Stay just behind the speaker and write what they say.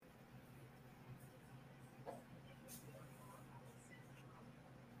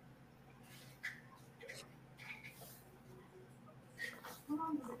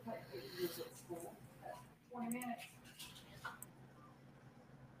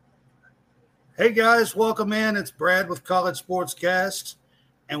Hey guys, welcome in. It's Brad with College SportsCast,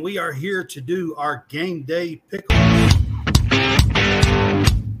 and we are here to do our game day pickle.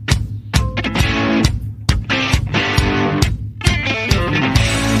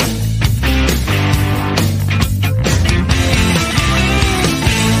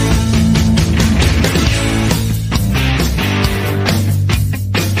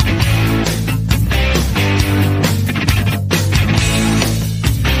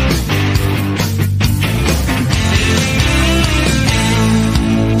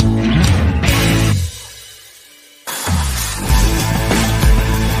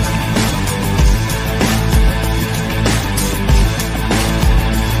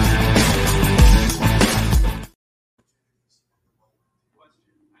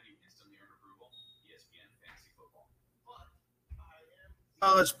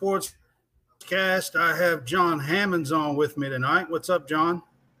 College SportsCast. I have John Hammonds on with me tonight. What's up, John?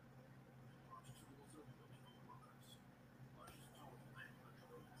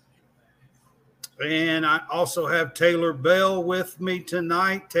 And I also have Taylor Bell with me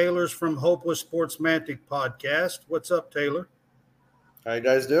tonight. Taylor's from Hopeless Sportsmantic Podcast. What's up, Taylor? How you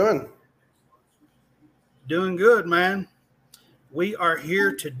guys doing? Doing good, man. We are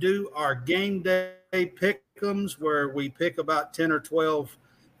here to do our game day pick'ems, where we pick about 10 or 12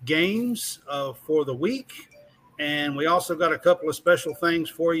 games for the week. And we also got a couple of special things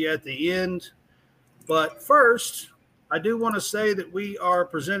for you at the end. But first, I do want to say that we are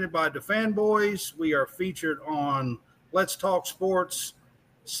presented by the Fanboys. We are featured on Let's Talk Sports,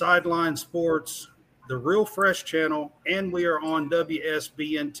 Sideline Sports, the Real Fresh channel, and we are on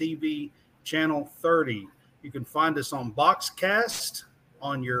WSBN TV channel 30. You can find us on SportsCast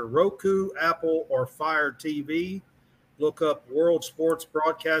on your Roku, Apple, or Fire TV. Look up World Sports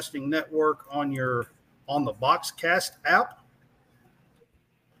Broadcasting Network on the SportsCast app.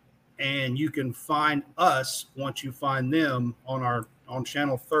 And you can find us once you find them on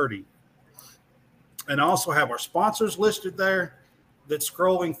channel 30. And I also have our sponsors listed there that's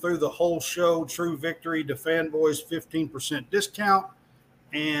scrolling through the whole show. True Victory, the Fanboys 15% discount,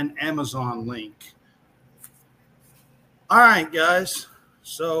 and Amazon link. All right, guys.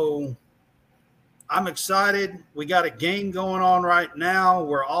 So I'm excited. We got a game going on right now.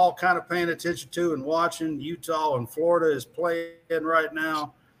 We're all kind of paying attention to and watching. Utah and Florida is playing right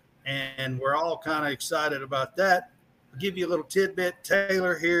now, and we're all kind of excited about that. I'll give you a little tidbit.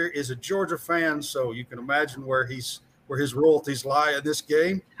 Taylor here is a Georgia fan, so you can imagine where his royalties lie in this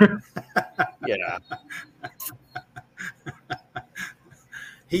game. Yeah.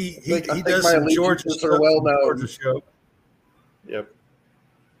 He does some Georgia stuff on the Georgia show. Yep.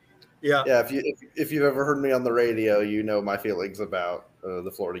 Yeah. Yeah. If you've ever heard me on the radio, you know my feelings about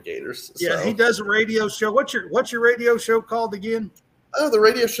the Florida Gators. Yeah, so. He does a radio show. What's your radio show called again? The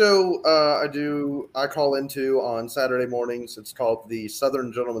radio show I call into on Saturday mornings. It's called the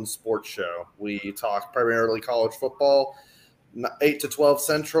Southern Gentleman Sports Show. We talk primarily college football, 8 to 12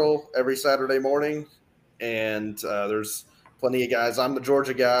 Central every Saturday morning, and there's plenty of guys. I'm the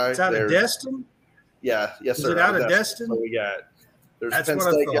Georgia guy. It's out of Destin? Yeah, yes, sir. Is it out of Destin? So we got there's That's Penn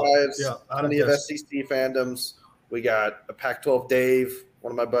State guys, plenty of Destin. SEC fandoms. We got a Pac-12 Dave,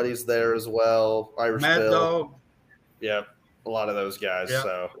 one of my buddies there as well. Irish Mad Bill. Dog. Yeah, a lot of those guys. Yeah.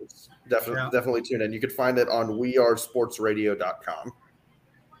 So it's definitely tune in. You could find it on wearesportsradio.com.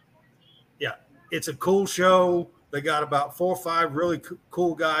 Yeah, it's a cool show. They got about 4 or 5 really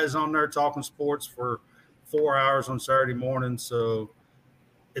cool guys on there talking sports for 4 hours on Saturday morning. So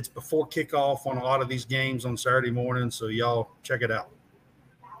it's before kickoff on a lot of these games on Saturday morning. So y'all check it out.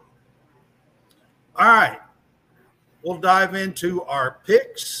 All right. We'll dive into our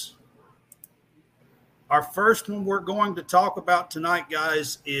picks. Our first one we're going to talk about tonight,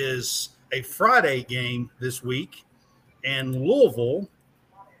 guys, is a Friday game this week. And Louisville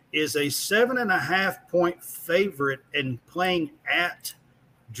is a 7.5-point favorite and playing at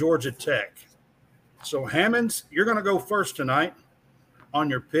Georgia Tech. So, Hammonds, you're going to go first tonight on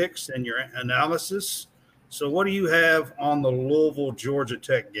your picks and your analysis. So what do you have on the Louisville-Georgia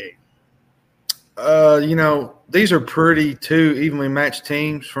Tech game? These are pretty two evenly matched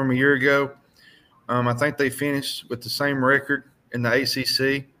teams from a year ago. I think they finished with the same record in the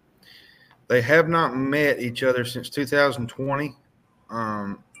ACC. They have not met each other since 2020.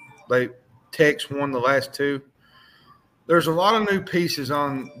 Tech's won the last two. There's a lot of new pieces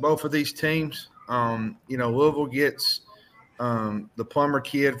on both of these teams. Louisville gets the Plummer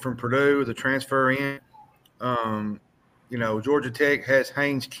kid from Purdue, the transfer in. Georgia Tech has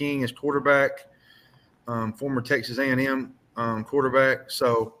Haynes King as quarterback, former Texas A&M quarterback.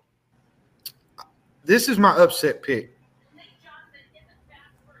 So this is my upset pick.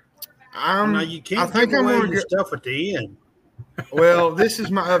 Now you can't give away your stuff at the end. Well, this is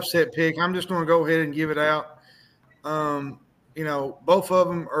my upset pick. I'm just going to go ahead and give it out. Both of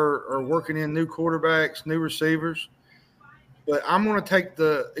them are working in new quarterbacks, new receivers. But I'm going to take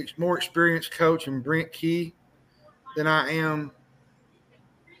the more experienced coach in Brent Key than I am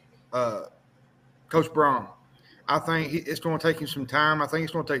Coach Braun. I think it's going to take him some time. I think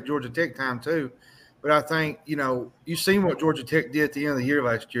it's going to take Georgia Tech time too. But I think, you've seen what Georgia Tech did at the end of the year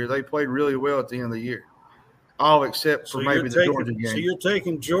last year. They played really well at the end of the year, all except for maybe the Georgia game. So you're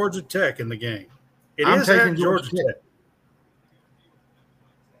taking Georgia Tech in the game. I'm taking Georgia Tech.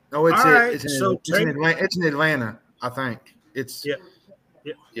 No, it's in Atlanta, I think. It's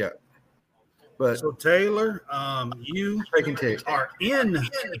yeah. But so Taylor, you are in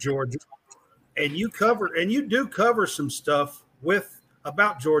Georgia, and you do cover some stuff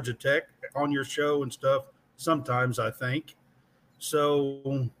about Georgia Tech on your show and stuff sometimes, I think.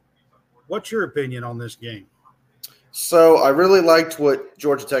 So what's your opinion on this game? So I really liked what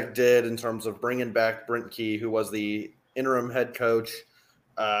Georgia Tech did in terms of bringing back Brent Key, who was the interim head coach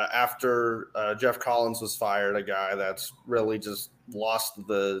after Jeff Collins was fired, a guy that's really just lost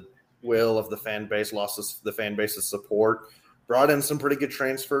the will of the fan base, lost the fan base's support, brought in some pretty good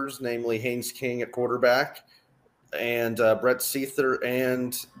transfers, namely Haynes King at quarterback, and Brett Seether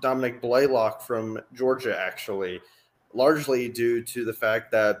and Dominic Blaylock from Georgia, actually, largely due to the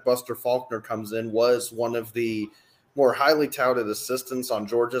fact that Buster Faulkner comes in, was one of the more highly touted assistants on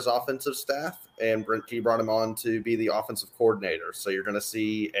Georgia's offensive staff, and Brent Key brought him on to be the offensive coordinator. So you're going to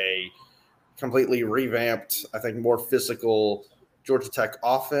see a completely revamped, I think, more physical Georgia Tech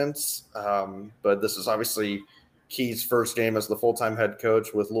offense. But this is obviously Key's first game as the full-time head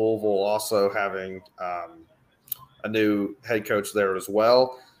coach, with Louisville also having a new head coach there as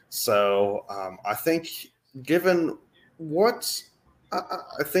well. So I think given what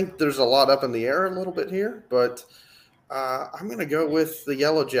I think there's a lot up in the air a little bit here, but I'm going to go with the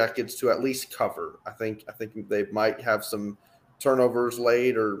Yellow Jackets to at least cover. I think they might have some turnovers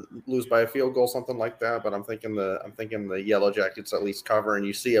late or lose by a field goal, something like that. But I'm thinking the Yellow Jackets at least cover, and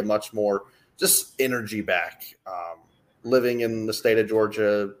you see a much more just energy back. Living in the state of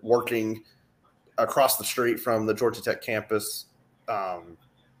Georgia, working across the street from the Georgia Tech campus,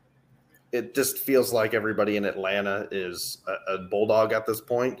 it just feels like everybody in Atlanta is a Bulldog at this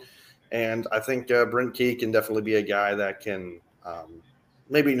point. And I think Brent Key can definitely be a guy that can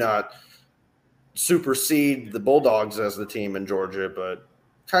maybe not supersede the Bulldogs as the team in Georgia, but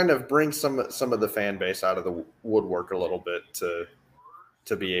kind of bring some of the fan base out of the woodwork a little bit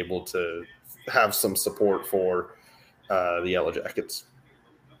to be able to have some support for the Yellow Jackets.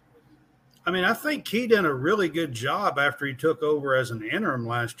 I mean, I think Key did a really good job after he took over as an interim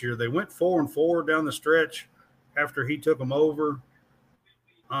last year. They went 4-4 down the stretch after he took them over.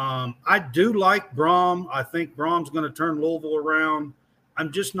 I do like Brom. I think Brom's going to turn Louisville around.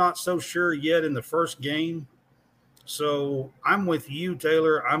 I'm just not so sure yet in the first game. So I'm with you,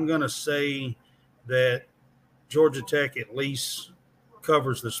 Taylor. I'm going to say that Georgia Tech at least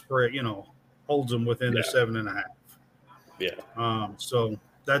covers the spread, holds them within the 7.5. Yeah. So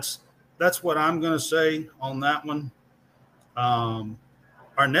that's what I'm going to say on that one.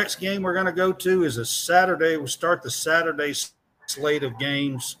 Our next game we're going to go to is a Saturday. We'll start the Saturday slate of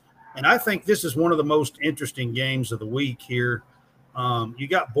games, and I think this is one of the most interesting games of the week here. You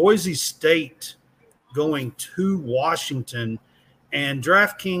got Boise State going to Washington, and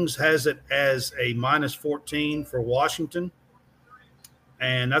DraftKings has it as a -14 for Washington,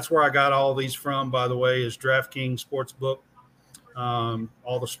 and that's where I got all these from, by the way, is DraftKings Sportsbook,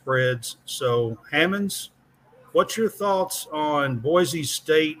 all the spreads. So Hammonds, what's your thoughts on Boise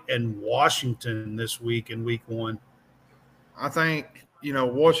State and Washington this week in week 1? I think,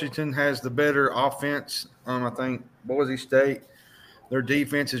 Washington has the better offense. I think Boise State, their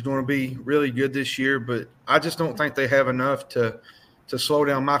defense is going to be really good this year, but I just don't think they have enough to slow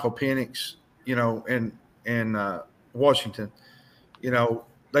down Michael Penix, in Washington.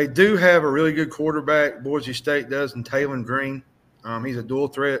 They do have a really good quarterback, Boise State does, in Taylon Green. He's a dual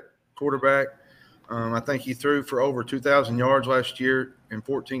threat quarterback. I think he threw for over 2,000 yards last year and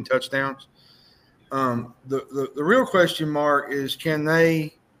 14 touchdowns. The real question mark is, can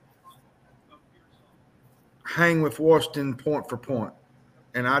they hang with Washington point for point?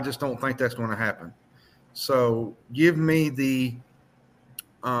 And I just don't think that's going to happen. So give me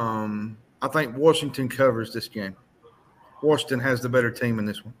I think Washington covers this game. Washington has the better team in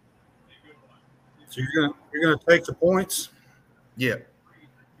this one. So you're gonna take the points? Yeah.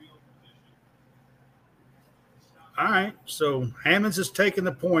 All right. So Hammonds is taking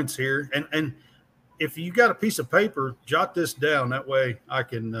the points here, and if you got a piece of paper, jot this down. That way, I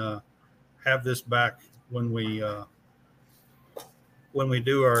can have this back when we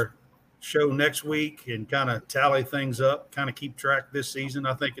do our show next week and kind of tally things up, kind of keep track this season.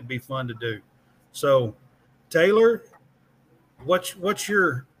 I think it'd be fun to do. So, Taylor, what's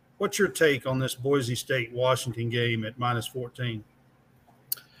your take on this Boise State Washington game at -14?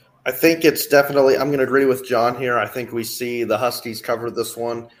 I think it's definitely – I'm going to agree with John here. I think we see the Huskies cover this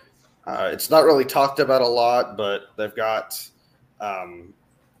one. It's not really talked about a lot, but they've got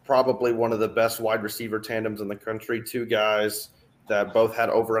probably one of the best wide receiver tandems in the country, two guys that both had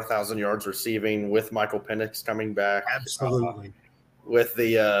over 1,000 yards receiving with Michael Penix coming back. Absolutely. With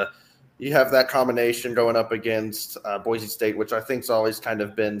the you have that combination going up against Boise State, which I think's always kind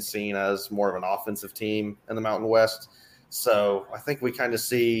of been seen as more of an offensive team in the Mountain West. So I think we kind of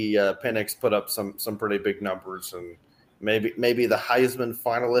see Penix put up some pretty big numbers, and maybe the Heisman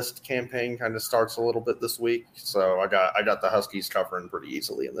finalist campaign kind of starts a little bit this week. So I got the Huskies covering pretty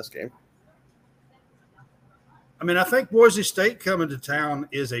easily in this game. I mean, I think Boise State coming to town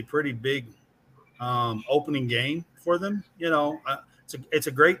is a pretty big opening game for them. You know, it's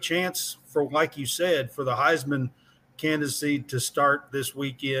a great chance for, like you said, for the Heisman candidacy to start this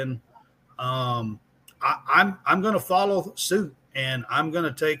weekend. I'm going to follow suit, and I'm going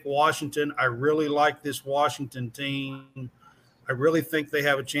to take Washington. I really like this Washington team. I really think they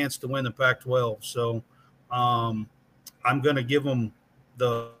have a chance to win the Pac-12. So I'm going to give them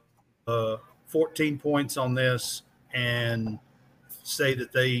the 14 points on this and say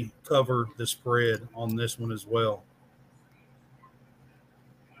that they cover the spread on this one as well.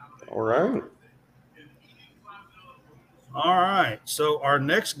 All right. All right. So our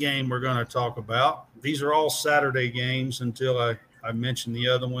next game we're going to talk about, these are all Saturday games until I mention the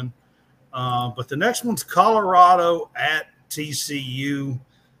other one. But the next one's Colorado at TCU.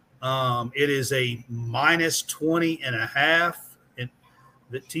 It is a -20.5.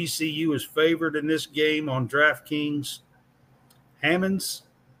 That TCU is favored in this game on DraftKings. Hammonds,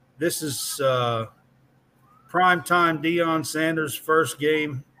 this is primetime Deion Sanders' first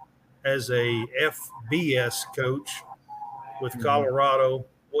game as a FBS coach with Colorado.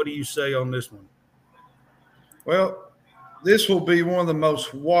 What do you say on this one? Well, this will be one of the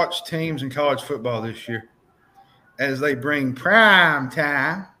most watched teams in college football this year as they bring prime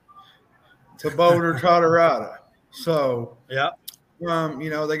time to Boulder, Colorado. So, yeah.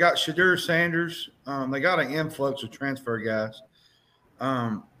 They got Shadur Sanders. They got an influx of transfer guys.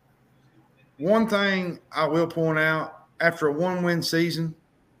 One thing I will point out, after a one-win season,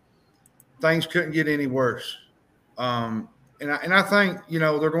 things couldn't get any worse. And I think,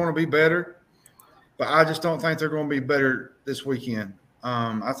 they're going to be better, but I just don't think they're going to be better this weekend.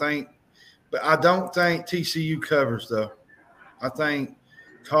 But I don't think TCU covers, though. I think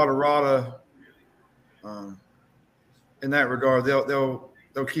Colorado, in that regard, they'll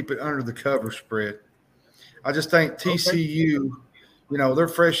keep it under the cover spread. I just think TCU, they're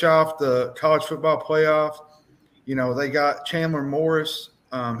fresh off the college football playoff. They got Chandler Morris.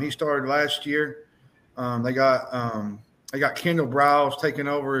 He started last year. They got Kendall Browse taking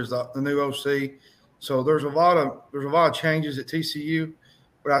over as the new OC. So there's a lot of changes at TCU,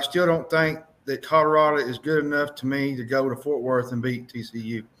 but I still don't think that Colorado is good enough to me to go to Fort Worth and beat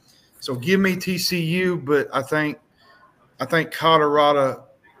TCU. So give me TCU, but I think Colorado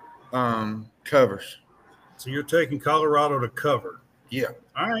covers. So you're taking Colorado to cover. Yeah.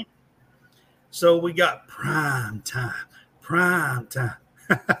 All right. So we got prime time.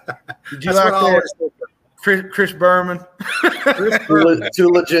 Did you like that? Chris Berman. Too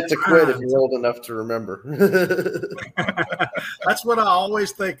legit to quit if you're old enough to remember. That's what I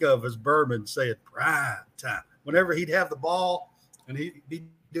always think of as Berman saying prime time. Whenever he'd have the ball and he'd be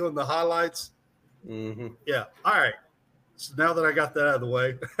doing the highlights. Mm-hmm. Yeah. All right. So now that I got that out of the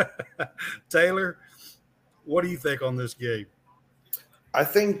way, Taylor, what do you think on this game? I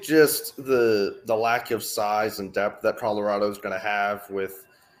think just the lack of size and depth that Colorado is going to have with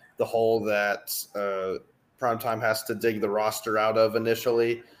the hole that Primetime has to dig the roster out of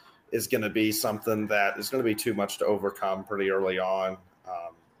initially is going to be something that is going to be too much to overcome pretty early on.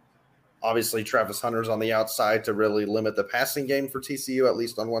 Obviously, Travis Hunter's on the outside to really limit the passing game for TCU, at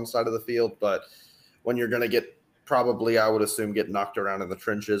least on one side of the field. But when you're going to get probably, I would assume, get knocked around in the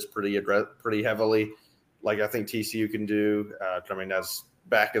trenches pretty heavily, like I think TCU can do. As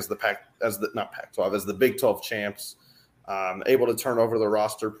the Big 12 champs, able to turn over the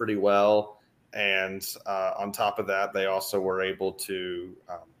roster pretty well. And on top of that, they also were able to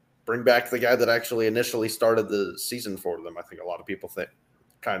bring back the guy that actually initially started the season for them. I think a lot of people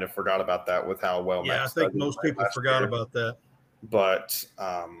kind of forgot about that with how well. Yeah, I think most people forgot about that. But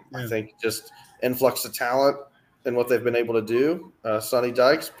I think just influx of talent and what they've been able to do. Sonny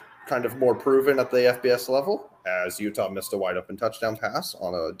Dykes kind of more proven at the FBS level, as Utah missed a wide open touchdown pass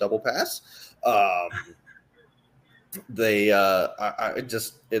on a double pass.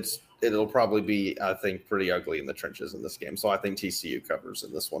 It'll probably be, I think, pretty ugly in the trenches in this game. So I think TCU covers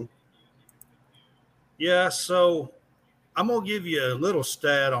in this one. Yeah, so I'm going to give you a little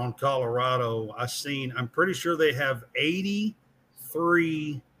stat on Colorado. I'm pretty sure they have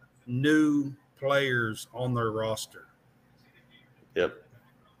 83 new players on their roster. Yep.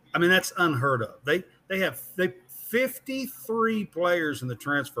 I mean, that's unheard of. They have 53 players in the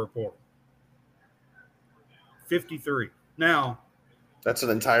transfer portal. 53. Now, that's an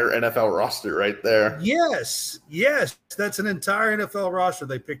entire NFL roster right there. Yes, that's an entire NFL roster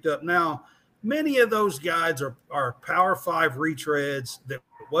they picked up. Now, many of those guys are Power 5 retreads that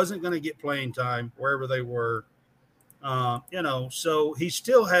wasn't going to get playing time wherever they were. So he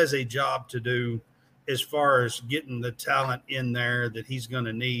still has a job to do as far as getting the talent in there that he's going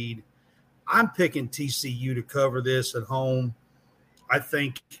to need. I'm picking TCU to cover this at home. I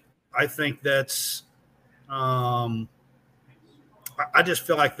think that's I just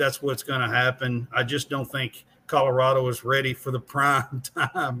feel like that's what's going to happen. I just don't think Colorado is ready for the prime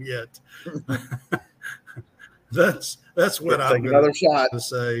time yet. That's what I'm going to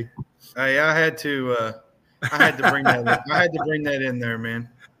say. Hey, I had to bring that. I had to bring that in there, man.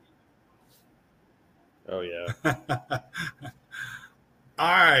 Oh yeah. All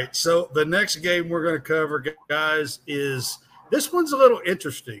right. So the next game we're going to cover, guys, is this one's a little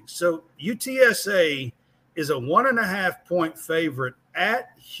interesting. So UTSA is a 1.5-point favorite at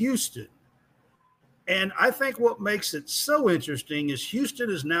Houston. And I think what makes it so interesting is Houston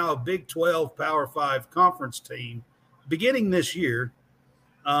is now a Big 12 Power 5 conference team beginning this year.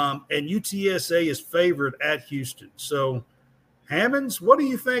 And UTSA is favored at Houston. So, Hammonds, what do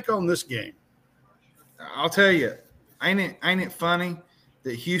you think on this game? I'll tell you, ain't it funny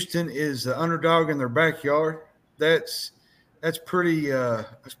that Houston is the underdog in their backyard? That's pretty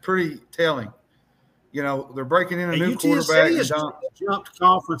telling. You know, they're breaking in a new quarterback. UTSA has jumped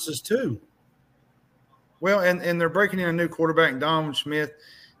conferences too. Well, and they're breaking in a new quarterback, Donovan Smith,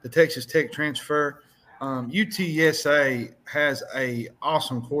 the Texas Tech transfer. UTSA has a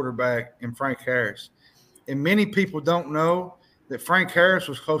awesome quarterback in Frank Harris. And many people don't know that Frank Harris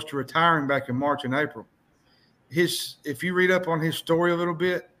was close to retiring back in March and April. If you read up on his story a little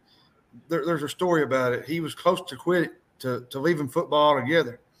bit, there's a story about it. He was close to quit to leaving football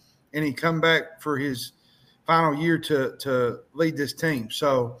altogether. And he come back for his final year to lead this team.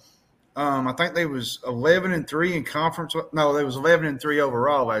 So I think they was 11-3 in conference. No, they was 11-3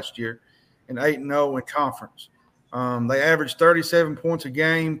 overall last year and 8-0 in conference. They averaged 37 points a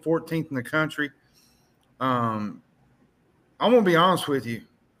game, 14th in the country. I'm going to be honest with you.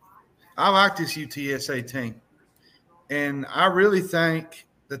 I like this UTSA team. And I really think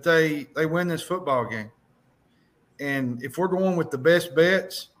that they win this football game. And if we're going with the best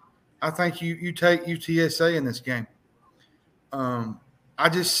bets, I think you take UTSA in this game.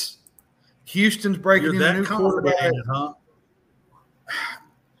 Houston's breaking in a new quarterback. Huh?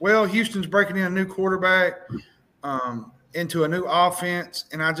 Well, Houston's breaking in a new quarterback into a new offense,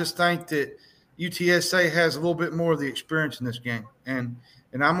 and I just think that UTSA has a little bit more of the experience in this game. And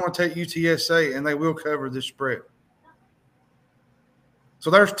I'm going to take UTSA, and they will cover this spread. So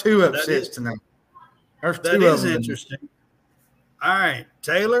there's two upsets tonight. That is interesting. All right,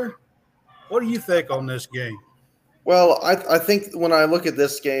 Taylor, what do you think on this game? Well, I think when I look at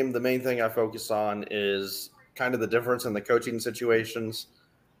this game, the main thing I focus on is kind of the difference in the coaching situations.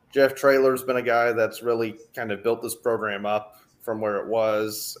 Jeff Traylor's been a guy that's really kind of built this program up from where it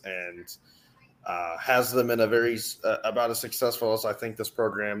was and has them in a very about as successful as I think this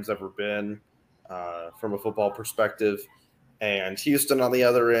program's ever been from a football perspective. And Houston on the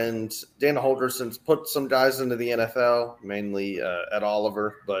other end, Dana Holgerson's put some guys into the NFL, mainly Ed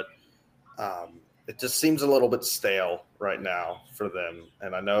Oliver, but it just seems a little bit stale right now for them.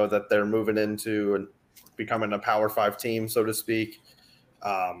 And I know that they're moving into and becoming a Power 5 team, so to speak.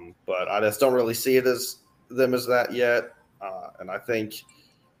 But I just don't really see it as that yet. And I think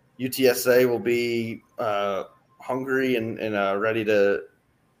UTSA will be hungry and ready to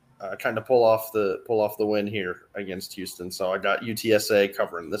kind of pull off the win here against Houston. So I got UTSA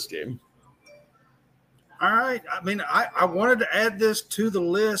covering this game. All right. I mean, I wanted to add this to the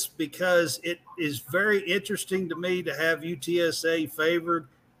list because it is very interesting to me to have UTSA favored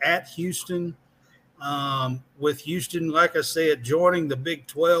at Houston. With Houston, like I said, joining the Big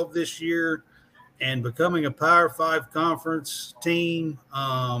 12 this year. and becoming a Power 5 conference team.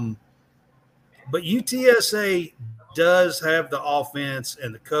 But UTSA does have the offense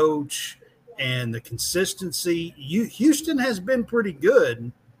and the coach and the consistency. Houston has been pretty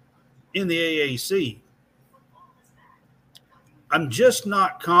good in the AAC. I'm just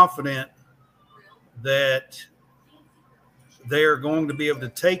not confident that they're going to be able to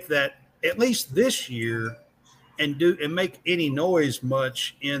take that, at least this year, and make any noise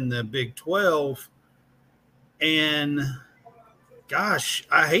much in the Big 12. And gosh,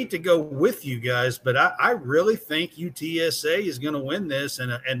 I hate to go with you guys, but I really think UTSA is going to win this,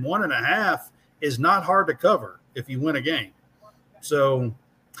 and 1.5 is not hard to cover if you win a game. So,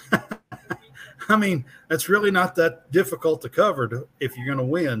 I mean, that's really not that difficult to cover if you're going to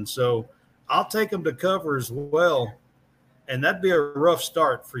win. So I'll take them to cover as well, and that'd be a rough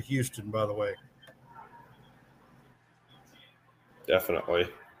start for Houston, by the way. Definitely.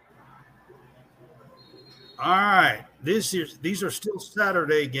 All right. These are still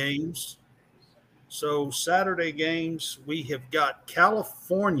Saturday games. So Saturday games, we have got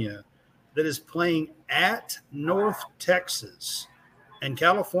California that is playing at North Texas. And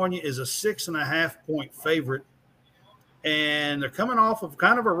California is a 6.5-point favorite. And they're coming off of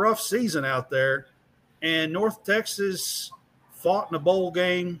kind of a rough season out there. And North Texas fought in a bowl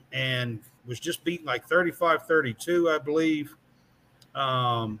game and was just beaten like 35-32, I believe.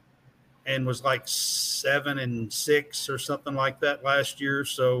 And was like 7-6 or something like that last year.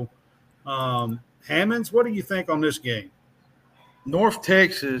 So, Hammonds, what do you think on this game? North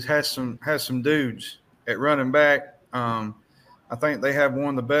Texas has some dudes at running back. I think they have one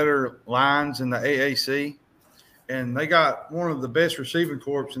of the better lines in the AAC, and they got one of the best receiving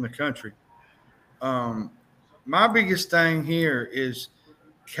corps in the country. My biggest thing here is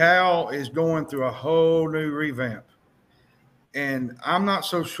Cal is going through a whole new revamp. And I'm not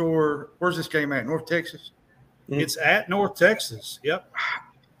so sure. Where's this game at? North Texas? It's at North Texas. Yep.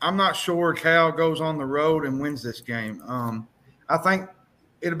 I'm not sure Cal goes on the road and wins this game. I think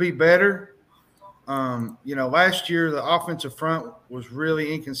it'll be better. Last year the offensive front was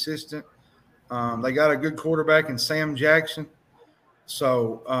really inconsistent. They got a good quarterback in Sam Jackson.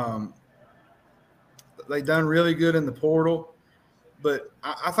 So they done really good in the portal. But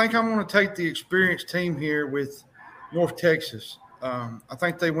I think I'm going to take the experienced team here with North Texas. I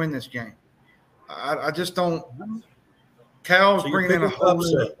think they win this game. I just don't. Cal's bringing in a whole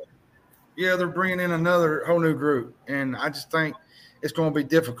new. Yeah, they're bringing in another whole new group, and I just think it's going to be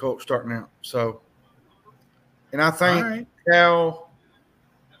difficult starting out. So, and I think Cal.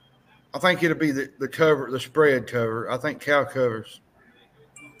 I think it'll be the cover, the spread cover. I think Cal covers.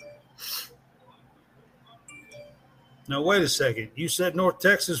 Now wait a second. You said North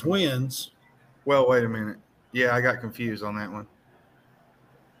Texas wins. Well, wait a minute. Yeah, I got confused on that one.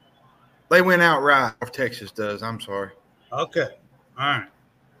 They went outright. Texas does. I'm sorry. Okay. All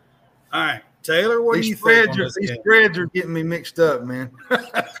right. Taylor, what do you think on this game? These spreads are getting me mixed up, man.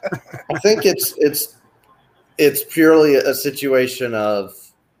 I think it's purely a situation of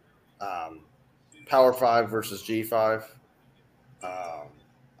Power 5 versus G5.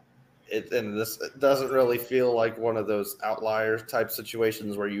 And this doesn't really feel like one of those outlier type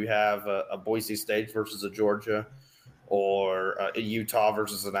situations where you have a Boise State versus a Georgia or a Utah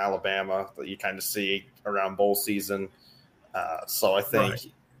versus an Alabama that you kind of see around bowl season. So I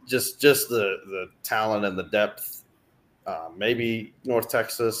think just the talent and the depth, maybe North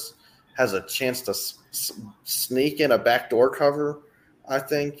Texas has a chance to sneak in a backdoor cover, I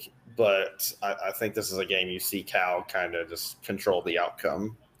think. But I think this is a game you see Cal kind of just control the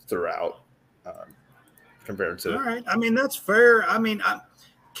outcome throughout compared to. All right. I mean, that's fair. I mean,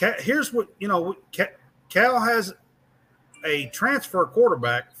 here's what, Cal has a transfer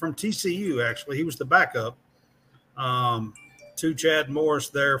quarterback from TCU, actually. He was the backup to Chad Morris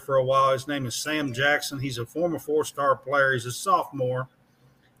there for a while. His name is Sam Jackson. He's a former 4-star player. He's a sophomore.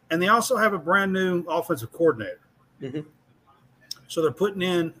 And they also have a brand new offensive coordinator. Mm-hmm. So they're putting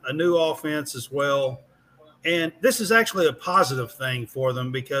in a new offense as well. And this is actually a positive thing for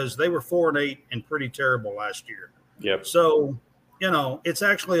them because they were 4-8 and pretty terrible last year. Yep. So, it's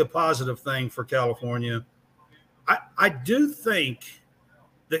actually a positive thing for California. I do think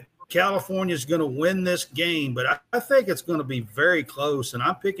that California is going to win this game, but I think it's going to be very close, and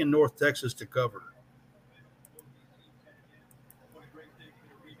I'm picking North Texas to cover.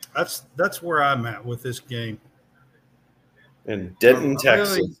 That's where I'm at with this game. In Denton,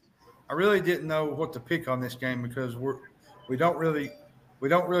 Texas. I really didn't know what to pick on this game because we don't really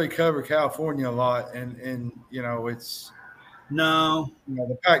cover California a lot, and it's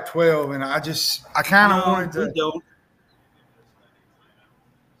the Pac-12, and I kind of wanted to. We don't.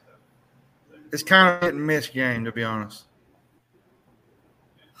 it's kind of a hit and miss game, to be honest.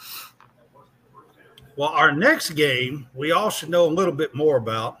 Well, our next game, we all should know a little bit more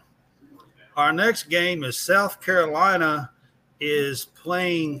about. Our next game is South Carolina is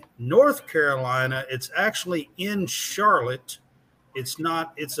playing North Carolina. It's actually in Charlotte. It's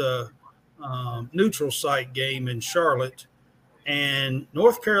a neutral site game in Charlotte. And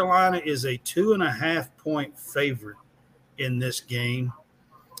North Carolina is a 2.5-point favorite in this game.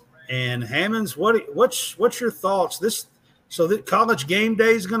 And Hammonds, what's your thoughts? So that College Game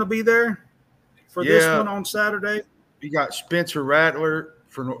Day is going to be there for this one on Saturday. You got Spencer Rattler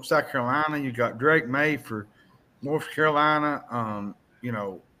for South Carolina. You got Drake May for North Carolina.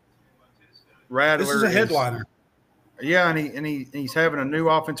 Rattler. This is a headliner. And he's having a new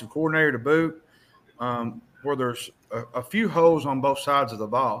offensive coordinator to boot, where there's a few holes on both sides of the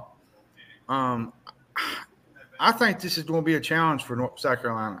ball. I think this is going to be a challenge for South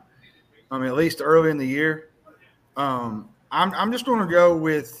Carolina. At least early in the year. I'm just going to go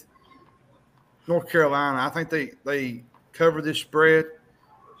with North Carolina. I think they cover this spread.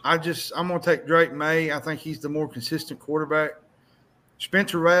 I'm going to take Drake May. I think he's the more consistent quarterback.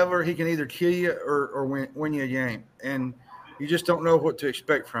 Spencer Rattler, he can either kill you or win you a game, and you just don't know what to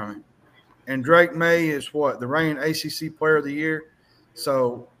expect from him. And Drake May is the reigning ACC Player of the Year.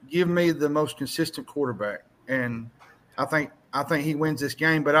 So give me the most consistent quarterback, and I think he wins this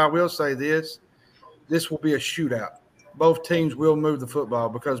game. But I will say this will be a shootout. Both teams will move the football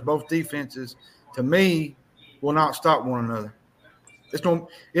because both defenses, to me, will not stop one another.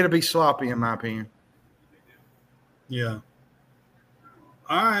 It'll be sloppy in my opinion. Yeah.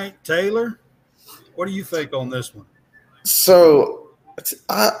 All right, Taylor, what do you think on this one? So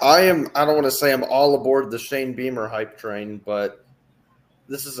I don't want to say I'm all aboard the Shane Beamer hype train, but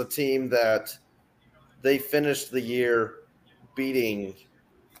this is a team that they finished the year beating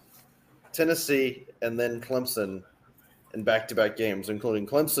Tennessee and then Clemson in back-to-back games, including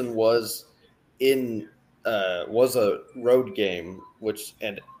Clemson was a road game, which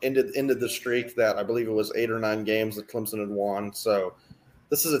ended the streak that I believe it was 8 or 9 games that Clemson had won. So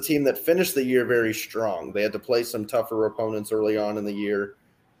this is a team that finished the year very strong. They had to play some tougher opponents early on in the year,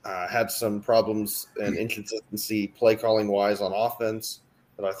 had some problems and inconsistency play calling wise on offense,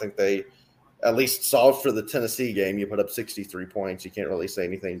 but I think they at least solved for the Tennessee game. You put up 63 points. You can't really say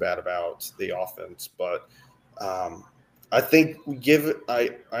anything bad about the offense, but I think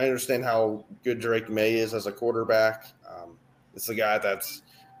I understand how good Drake May is as a quarterback. It's a guy that's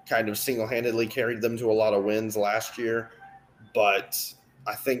kind of single-handedly carried them to a lot of wins last year, but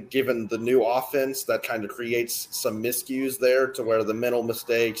I think given the new offense, that kind of creates some miscues there to where the mental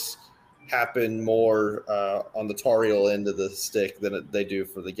mistakes happen more on the Tar Heel end of the stick than they do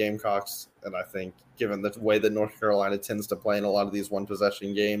for the Gamecocks. And I think given the way that North Carolina tends to play in a lot of these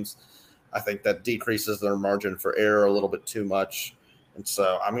one-possession games, I think that decreases their margin for error a little bit too much. And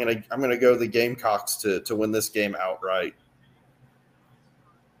so I'm gonna go the Gamecocks to win this game outright.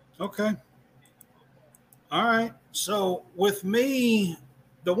 Okay. All right. So with me,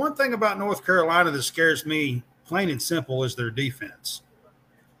 the one thing about North Carolina that scares me, plain and simple, is their defense.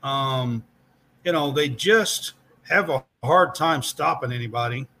 They just have a hard time stopping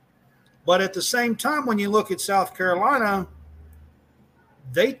anybody. But at the same time, when you look at South Carolina,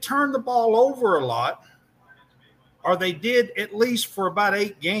 they turn the ball over a lot, or they did at least for about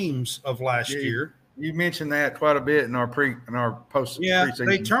 8 games of last year. You mentioned that quite a bit in our post. Yeah, preseason.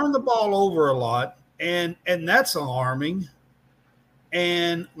 They turn the ball over a lot, and that's alarming.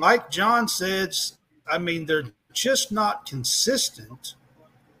 And like John said, they're just not consistent.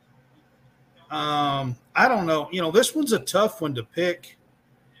 I don't know. This one's a tough one to pick.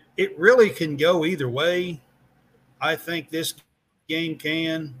 It really can go either way. I think this game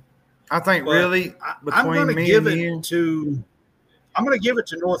can. I think really I'm going to give it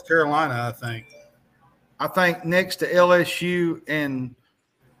to North Carolina, I think. I think next to LSU and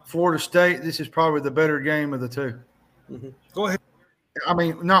Florida State, this is probably the better game of the two. Mm-hmm. Go ahead.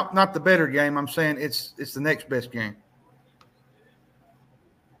 Not the better game. I'm saying it's the next best game.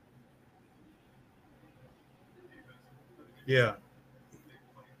 Yeah.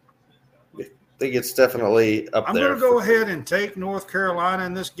 I think it's definitely up there. I'm going to go ahead and take North Carolina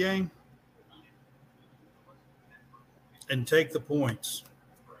in this game and take the points.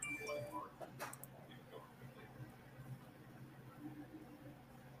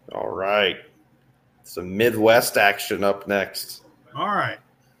 All right. Some Midwest action up next. All right.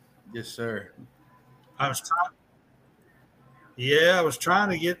 Yes, sir. I was trying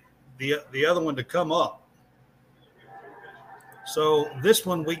to get the other one to come up. So this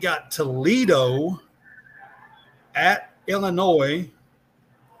one, we got Toledo at Illinois,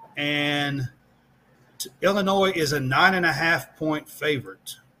 and Illinois is a 9.5-point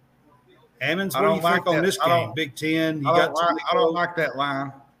favorite. Ammons, what do you think on this game? Big Ten. I don't like that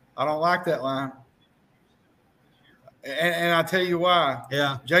line. I don't like that line. And I'll tell you why.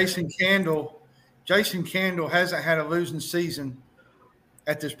 Yeah. Jason Candle hasn't had a losing season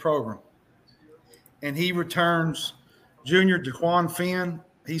at this program. And he returns junior Jaquan Finn.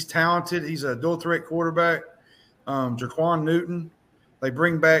 He's talented. He's a dual threat quarterback. Jaquan Newton. They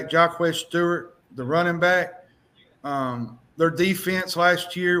bring back Jacquez Stewart, the running back. Their defense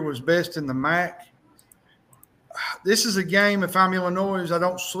last year was best in the MAC. This is a game, if I'm Illinois, I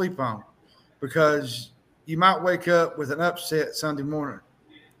don't sleep on because you might wake up with an upset Sunday morning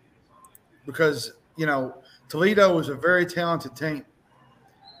because, Toledo is a very talented team.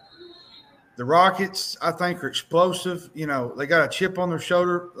 The Rockets, I think, are explosive. They got a chip on their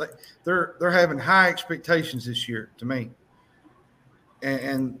shoulder. They're having high expectations this year to me.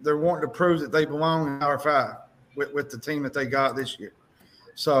 And they're wanting to prove that they belong in Power 5 with the team that they got this year.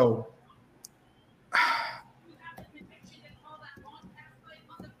 So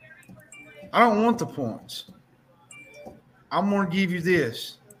I don't want the points. I'm going to give you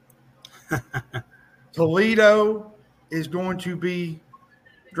this. Toledo is going to be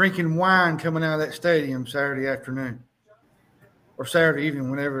drinking wine coming out of that stadium Saturday afternoon or Saturday evening,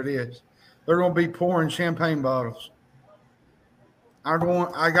 whenever it is. They're going to be pouring champagne bottles. I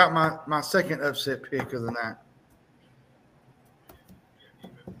got my second upset pick of the night.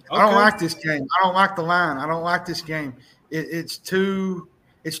 Okay. I don't like this game. I don't like the line. I don't like this game. It's too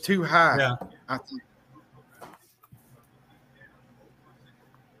high. Yeah. I think.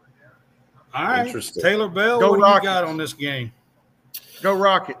 All right, Taylor Bell, what do you got on this game? Go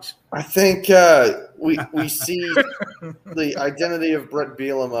Rockets. I think we see the identity of Brett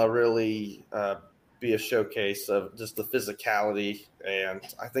Bielema really be a showcase of just the physicality, and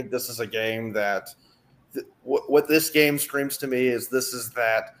I think this is a game that what this game screams to me is this is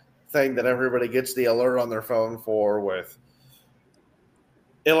that thing that everybody gets the alert on their phone for with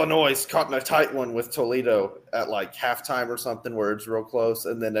Illinois caught in a tight one with Toledo at like halftime or something where it's real close.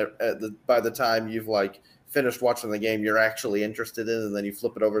 And then by the time you've like finished watching the game, you're actually interested in, and then you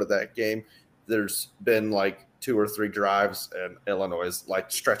flip it over to that game. There's been like 2 or 3 drives and Illinois is like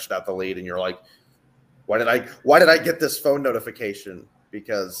stretched out the lead. And you're like, why did I get this phone notification?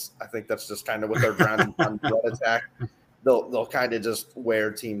 Because I think that's just kind of what they're grounding on attack. They'll kind of just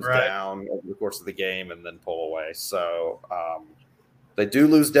wear teams down over the course of the game and then pull away. So, they do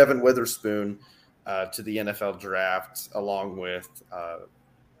lose Devin Witherspoon to the NFL draft, along with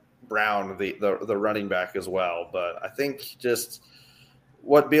Brown, the running back as well. But I think just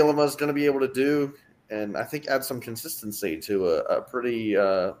what Bielema is going to be able to do, and I think add some consistency to a pretty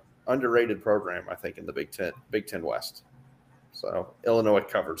underrated program, I think, in the Big Ten West. So Illinois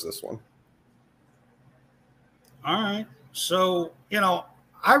covers this one. All right. So,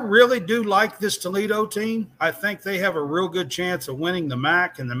 I really do like this Toledo team. I think they have a real good chance of winning the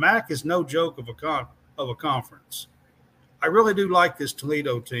MAC, and the MAC is no joke of a conference. I really do like this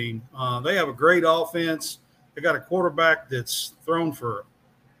Toledo team. They have a great offense. They got a quarterback that's thrown for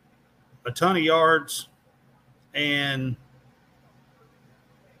a ton of yards, and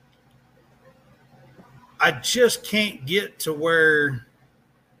I just can't get to where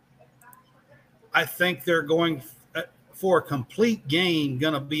I think they're going for a complete game,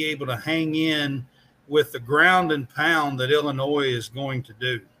 going to be able to hang in with the ground and pound that Illinois is going to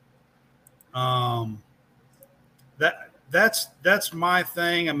do. That's my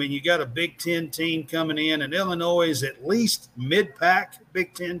thing. I mean, you got a Big Ten team coming in, and Illinois is at least mid-pack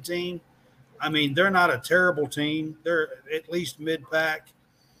Big Ten team. I mean, they're not a terrible team. They're at least mid-pack.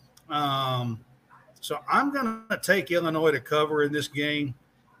 So I'm going to take Illinois to cover in this game,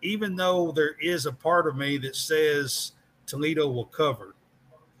 even though there is a part of me that says Toledo will cover.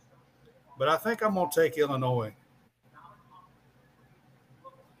 But I think I'm going to take Illinois.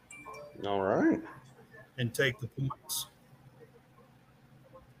 All right. And take the points.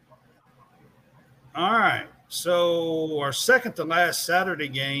 All right. So our second to last Saturday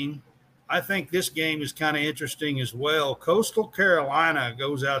game, I think this game is kind of interesting as well. Coastal Carolina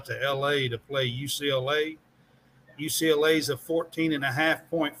goes out to L.A. to play UCLA. UCLA is a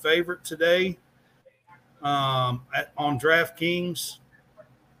 14.5-point favorite today on DraftKings.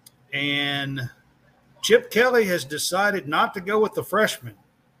 And Chip Kelly has decided not to go with the freshman,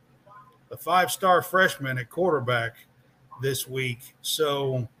 the 5-star freshman at quarterback this week.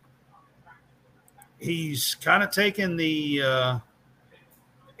 So he's kind of taken the,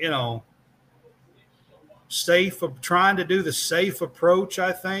 trying to do the safe approach,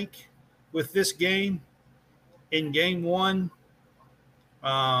 I think, with this game. In game one,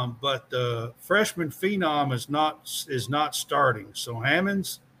 but the freshman phenom is not starting. So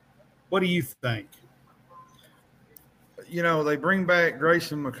Hammonds, what do you think? They bring back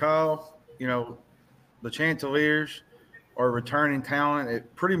Grayson McCall. The Chanticleers are returning talent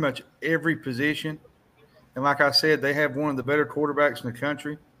at pretty much every position. And like I said, they have one of the better quarterbacks in the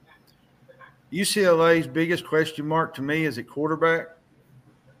country. UCLA's biggest question mark to me is at quarterback.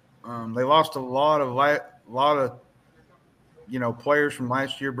 They lost a lot of players from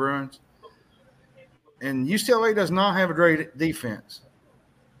last year Bruins, and UCLA does not have a great defense.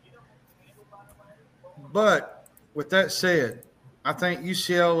 But with that said, I think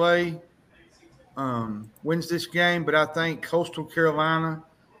UCLA wins this game, but I think Coastal Carolina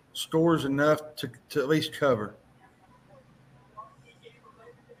scores enough to at least cover.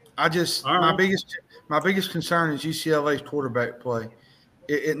 My biggest concern is UCLA's quarterback play.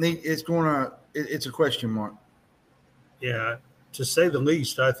 It's a question mark. Yeah, to say the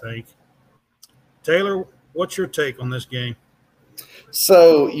least, I think. Taylor, what's your take on this game?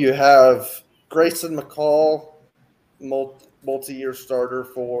 So you have Grayson McCall, multi-year starter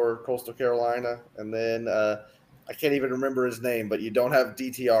for Coastal Carolina, and then I can't even remember his name, but you don't have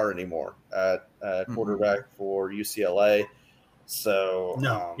DTR anymore at quarterback for UCLA. So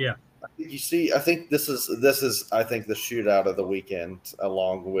no, yeah. I think this is the shootout of the weekend,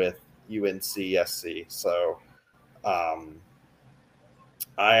 along with UNC SC. So I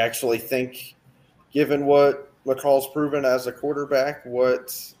actually think, given what McCall's proven as a quarterback,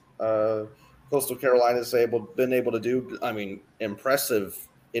 what Coastal Carolina's been able to do, I mean, impressive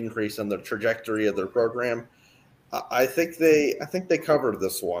increase in the trajectory of their program. I think they covered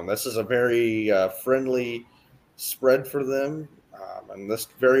this one. This is a very friendly spread for them. And this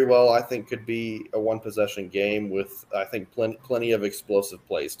very well, I think, could be a one-possession game with, I think, plenty of explosive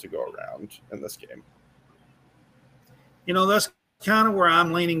plays to go around in this game. That's kind of where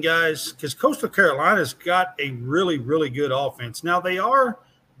I'm leaning, guys, because Coastal Carolina's got a really, really good offense. Now, they are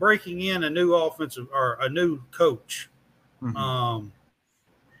breaking in a new offensive or a new coach. Mm-hmm.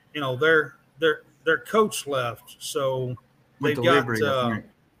 Their coach left, so they've got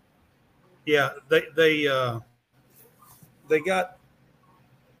they got.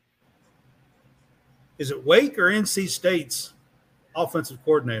 Is it Wake or NC State's offensive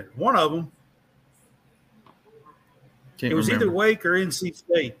coordinator? One of them. It was either Wake or NC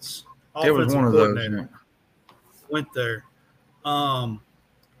State's offensive coordinator. Went there.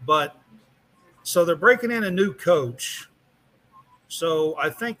 But so they're breaking in a new coach. So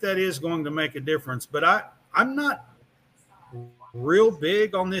I think that is going to make a difference. But I'm not real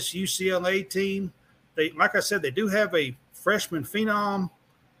big on this UCLA team. Like I said, they do have a freshman phenom.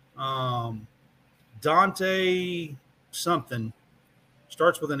 Dante something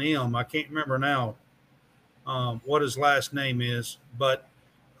starts with an M. I can't remember now what his last name is, but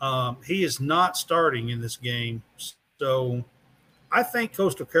he is not starting in this game. So I think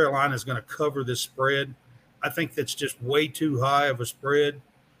Coastal Carolina is going to cover this spread. I think that's just way too high of a spread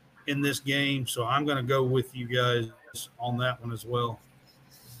in this game. So I'm going to go with you guys on that one as well.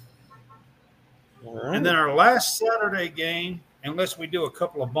 All right. And then our last Saturday game, unless we do a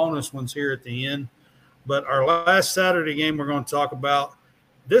couple of bonus ones here at the end, but our last Saturday game we're going to talk about,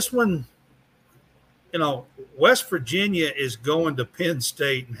 this one, West Virginia is going to Penn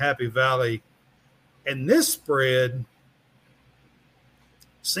State and Happy Valley, and this spread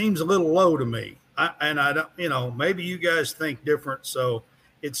seems a little low to me. I don't, maybe you guys think different. So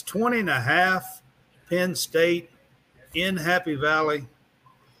it's 20.5 Penn State in Happy Valley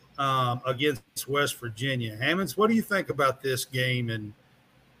against West Virginia. Hammonds, what do you think about this game? And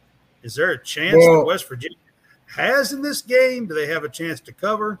is there a chance that West Virginia has in this game? Do they have a chance to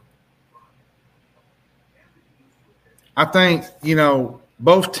cover? I think,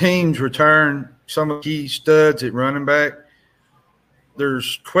 both teams return some of the key studs at running back.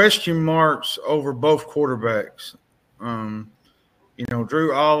 There's question marks over both quarterbacks. Drew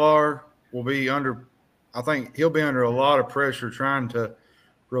Allar will be I think he'll be under a lot of pressure trying to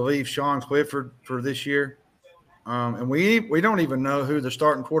relieve Sean Clifford for this year. And we don't even know who the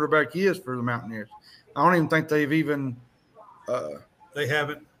starting quarterback is for the Mountaineers. I don't even think they've even they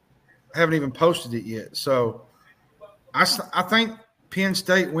haven't even posted it yet. So I think Penn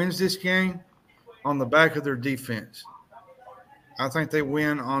State wins this game on the back of their defense. I think they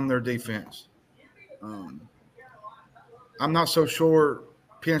win on their defense. I'm not so sure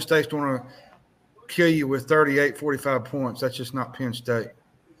Penn State's going to kill you with 38, 45 points. That's just not Penn State.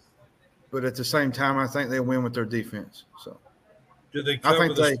 But at the same time, I think they win with their defense. So, do they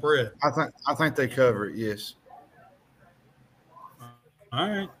cover the spread? I think they cover it. Yes. All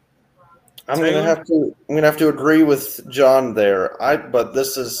right. I'm Taylor? gonna have to agree with John there. But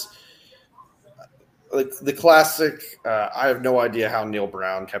this is like the classic. I have no idea how Neil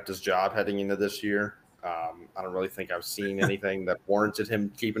Brown kept his job heading into this year. I don't really think I've seen anything that warranted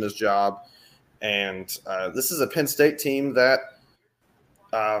him keeping his job. And this is a Penn State team that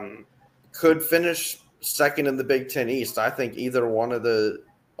could finish second in the Big Ten East. I think either one of the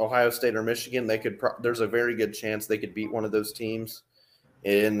Ohio State or Michigan, they could. There's a very good chance they could beat one of those teams.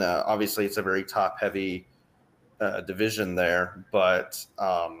 In obviously, it's a very top-heavy division there, but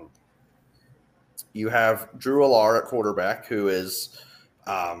you have Drew Allar at quarterback, who is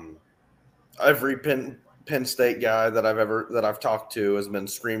every Penn State guy that I've talked to has been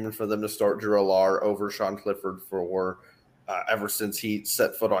screaming for them to start Drew Allar over Sean Clifford for ever since he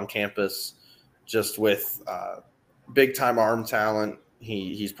set foot on campus. Just with big time arm talent,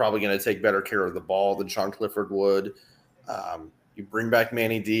 he's probably going to take better care of the ball than Sean Clifford would. You bring back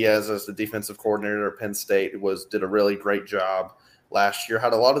Manny Diaz as the defensive coordinator at Penn State. Did a really great job last year.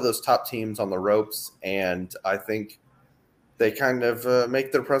 Had a lot of those top teams on the ropes, and I think they kind of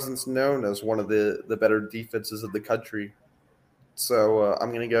make their presence known as one of the better defenses of the country. So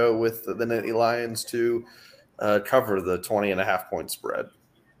I'm going to go with the Nittany Lions to cover the 20.5-point spread.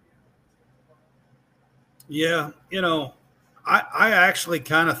 Yeah, I actually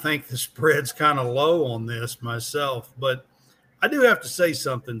kind of think the spread's kind of low on this myself, but I do have to say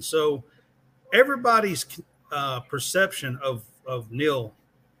something. So everybody's perception of Neil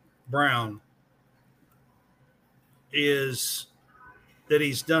Brown is that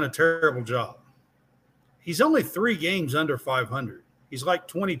he's done a terrible job. He's only 3 games under 500. He's like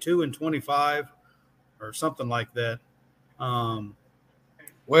 22-25 or something like that.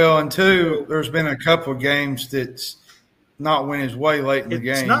 Well, and two, there's been a couple of games that's not went his way late in the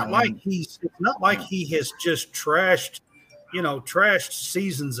game. It's not like he has just trashed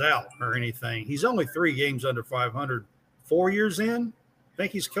seasons out or anything. He's only 3 games under 500. 4 years in, I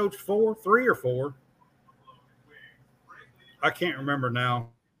think he's coached 3 or 4. I can't remember now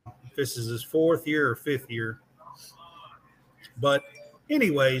if this is his 4th year or 5th year. But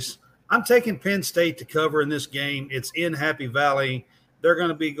anyways, I'm taking Penn State to cover in this game. It's in Happy Valley. They're going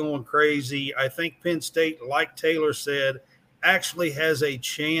to be going crazy. I think Penn State, like Taylor said, actually has a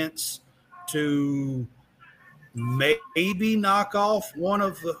chance to maybe knock off one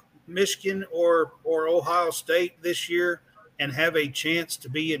of the Michigan or Ohio State this year and have a chance to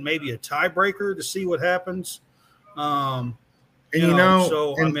be in maybe a tiebreaker to see what happens. And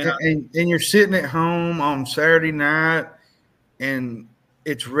you're sitting at home on Saturday night, and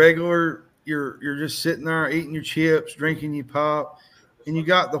it's regular. You're just sitting there eating your chips, drinking your pop, and you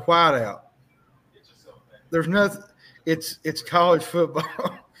got the whiteout. There's nothing. It's college football.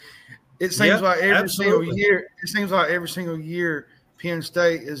 It seems like every single year. It seems like every single year, Penn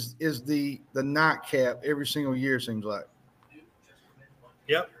State is the nightcap. Every single year seems like.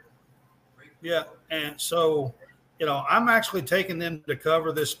 Yep. Yeah, and so I'm actually taking them to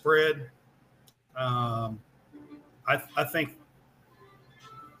cover this spread. I think.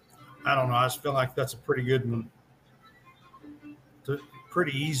 I don't know. I just feel like that's a pretty good one.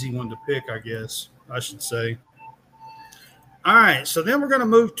 Pretty easy one to pick, I guess I should say. All right, so then we're going to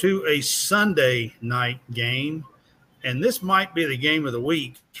move to a Sunday night game, and this might be the game of the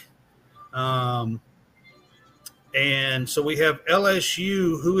week. And so we have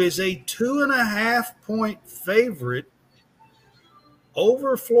LSU, who is a 2.5-point favorite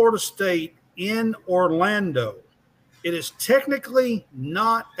over Florida State in Orlando. It is technically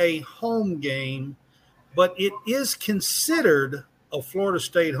not a home game, but it is considered a Florida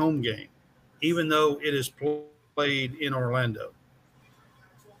State home game, even though it is played in Orlando.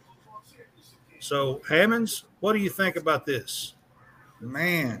 So, Hammonds, what do you think about this?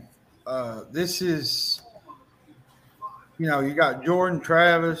 Man, this is, you got Jordan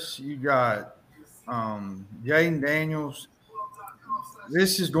Travis, you got Jaden Daniels.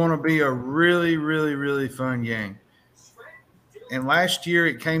 This is going to be a really, really, really fun game. And last year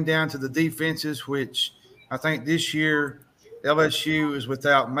it came down to the defenses, which I think this year LSU is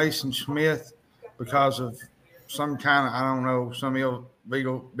without Mason Smith because of some kind of, I don't know, some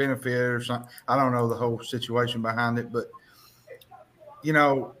illegal benefit or something. I don't know the whole situation behind it. But,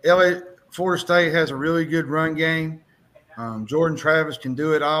 Florida State has a really good run game. Jordan Travis can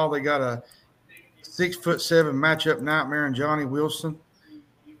do it all. They got a 6'7" matchup nightmare in Johnny Wilson.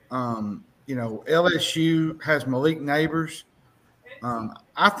 LSU has Malik Neighbors.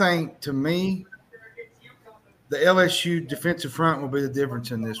 I think, to me, the LSU defensive front will be the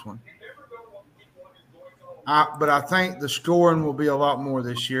difference in this one. But I think the scoring will be a lot more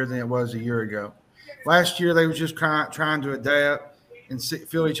this year than it was a year ago. Last year, they were just trying to adapt and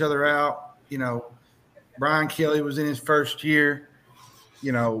feel each other out. Brian Kelly was in his first year,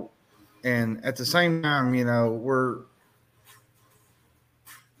 and at the same time,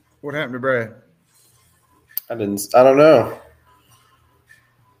 what happened to Brad? I don't know.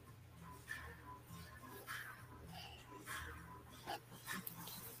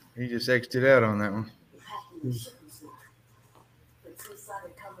 He just exited out on that one.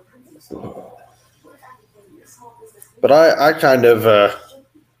 But I kind of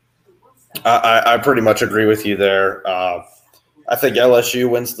I pretty much agree with you there. I think LSU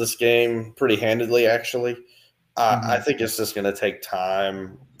wins this game pretty handedly, actually. I think it's just going to take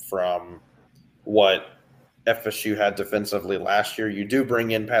time from what FSU had defensively last year. You do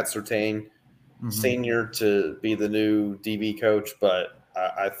bring in Pat Surtain, senior, to be the new DB coach, but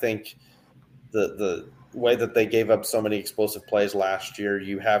I think the way that they gave up so many explosive plays last year,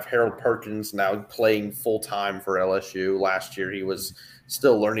 you have Harold Perkins now playing full-time for LSU. Last year, he was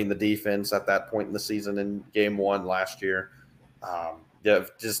still learning the defense at that point in the season in game one last year. You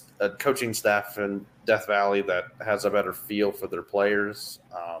have just a coaching staff in Death Valley that has a better feel for their players.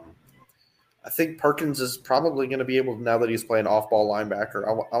 I think Perkins is probably going to be able, now that he's playing off-ball linebacker,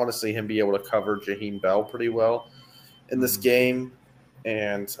 I want to see him be able to cover Jaheim Bell pretty well in this game.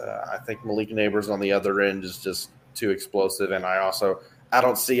 And I think Malik Neighbors on the other end is just too explosive. And I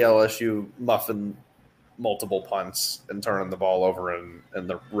don't see LSU muffing multiple punts and turning the ball over in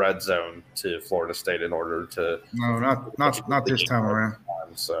the red zone to Florida State in order to. No, not this time around.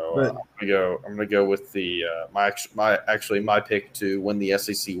 So I'm gonna go with the my pick to win the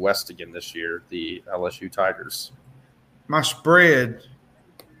SEC West again this year, the LSU Tigers. My spread.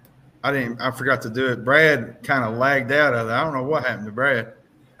 I forgot to do it. Brad kind of lagged out of it. I don't know what happened to Brad.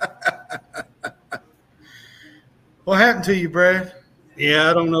 What happened to you, Brad? Yeah,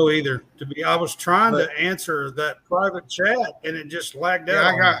 I don't know either. I was trying to answer that private chat and it just lagged out.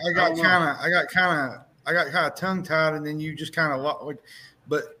 I got kind of tongue tied, and then you just kind of.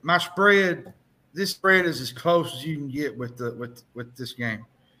 But my spread, this spread is as close as you can get with this game,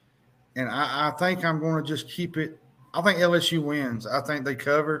 and I think I'm going to just keep it. I think LSU wins. I think they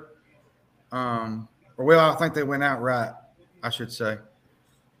cover. I think they went outright, I should say.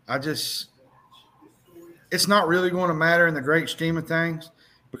 It's not really going to matter in the great scheme of things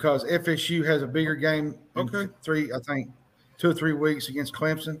because FSU has a bigger game in 2 or 3 weeks against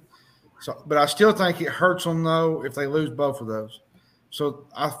Clemson. So, but I still think it hurts them, though, if they lose both of those. So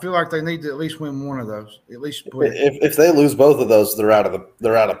I feel like they need to at least win one of those, at least split. If they lose both of those, they're out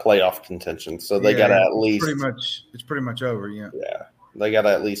of playoff contention. So they got to at least it's pretty much over. Yeah, they got to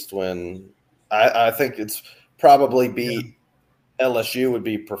at least win. I think it's probably LSU would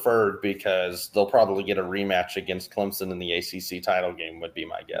be preferred because they'll probably get a rematch against Clemson in the ACC title game, would be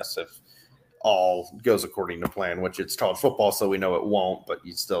my guess, if all goes according to plan, which it's college football, so we know it won't, but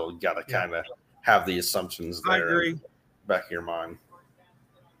you still got to kind of have the assumptions there. I agree. Back of your mind.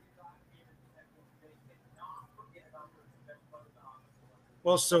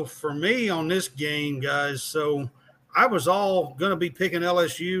 Well, so for me on this game, guys, so I was all going to be picking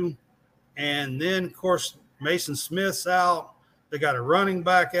LSU, and then, of course, Mason Smith's out. They got a running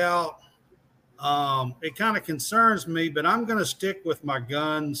back out. It kind of concerns me, but I'm going to stick with my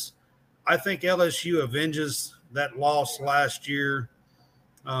guns. I think LSU avenges that loss last year,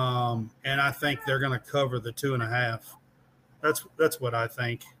 and I think they're going to cover the 2.5. That's what I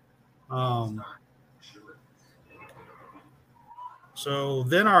think. So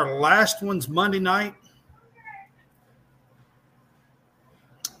then our last one's Monday night.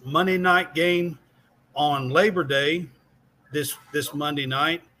 Monday night game on Labor Day, this Monday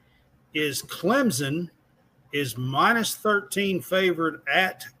night, is Clemson is minus 13 favored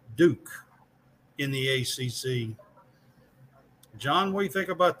at Duke in the ACC. John, what do you think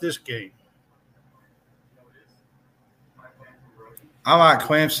about this game? I like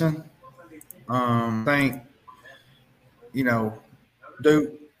Clemson. I think,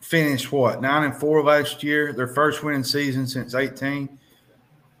 Duke finished 9-4 last year, their first winning season since 18.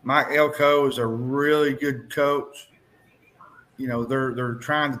 Mike Elko is a really good coach. They're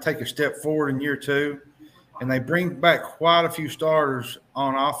trying to take a step forward in year 2, and they bring back quite a few starters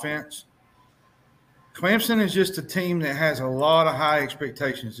on offense. Clemson is just a team that has a lot of high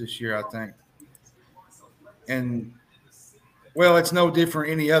expectations this year, I think. And, it's no different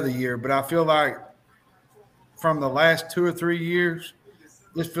any other year, but I feel like from the last 2 or 3 years,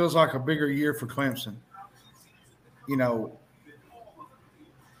 this feels like a bigger year for Clemson.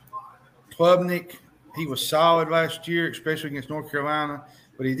 Klubnik, he was solid last year, especially against North Carolina,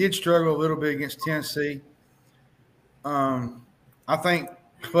 but he did struggle a little bit against Tennessee. I think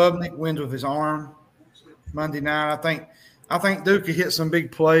Klubnik wins with his arm Monday night. I think Duke could hit some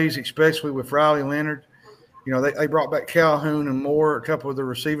big plays, especially with Riley Leonard. You know, they brought back Calhoun and Moore, a couple of the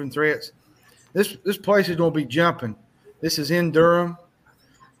receiving threats. This place is going to be jumping. This is in Durham.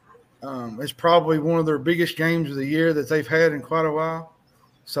 It's probably one of their biggest games of the year that they've had in quite a while.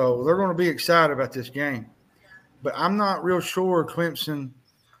 So they're going to be excited about this game. But I'm not real sure Clemson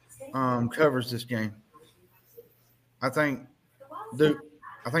covers this game. I think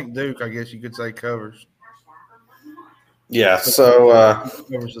Duke, I guess you could say, covers. Yeah, so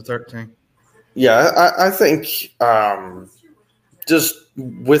Covers the 13. Yeah, I think just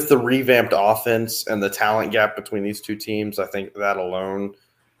with the revamped offense and the talent gap between these two teams, I think that alone,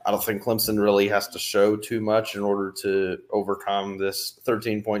 I don't think Clemson really has to show too much in order to overcome this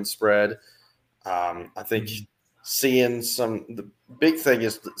 13-point spread. I think the big thing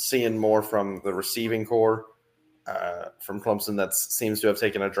is seeing more from the receiving core from Clemson that seems to have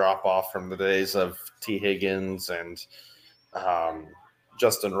taken a drop off from the days of T. Higgins and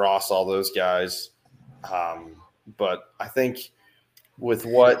Justin Ross, all those guys. But I think with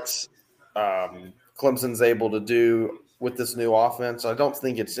what Clemson's able to do with this new offense, I don't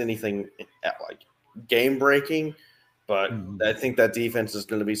think it's anything like game breaking, but I think that defense is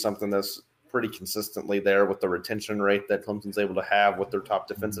going to be something that's pretty consistently there with the retention rate that Clemson's able to have with their top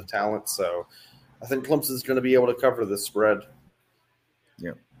defensive talent. So I think Clemson's going to be able to cover this spread.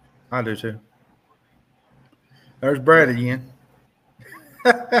 Yeah, I do too. There's Brad again.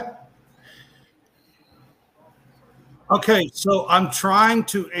 Okay, so I'm trying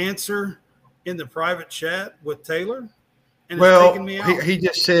to answer in the private chat with Taylor, and it's taking me out. He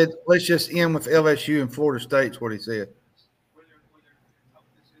just said, let's just end with LSU and Florida State's what he said.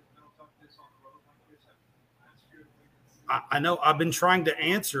 I know I've been trying to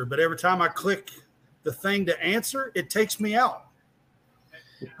answer, but every time I click the thing to answer, it takes me out.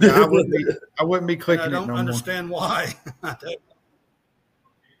 I wouldn't be clicking it no more. I don't understand why.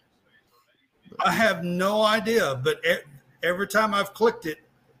 I have no idea, but every time I've clicked it,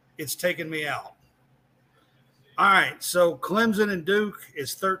 it's taken me out. All right, so Clemson and Duke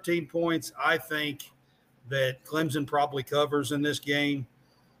is 13 points. I think that Clemson probably covers in this game.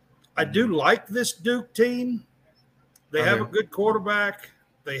 I do like this Duke team. They have a good quarterback.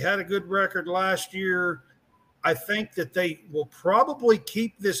 They had a good record last year. I think that they will probably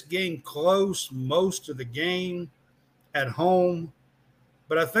keep this game close most of the game at home.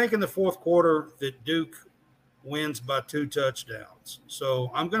 But I think in the fourth quarter that Duke wins by 2 touchdowns.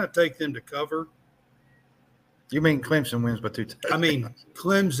 So I'm going to take them to cover. You mean Clemson wins by 2 touchdowns? I mean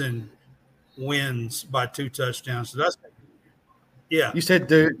Clemson wins by 2 touchdowns. So that's yeah. You said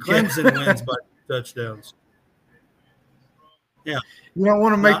Duke. Clemson wins by 2 touchdowns. Yeah. You don't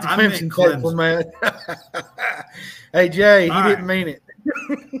want to make the Clemson people mad. Hey, Jay, he didn't mean it.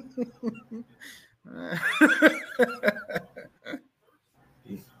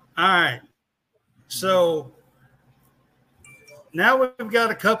 All right. So now we've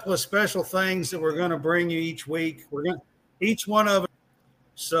got a couple of special things that we're going to bring you each week. We're going to each one of them.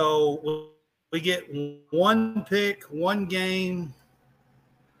 So we get one pick, one game.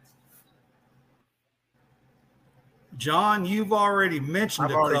 John, you've already mentioned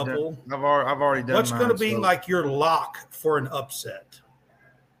a couple. I've already done. What's going to be like your lock for an upset?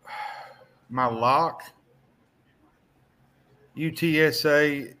 My lock?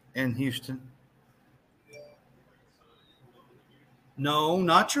 UTSA and Houston. No,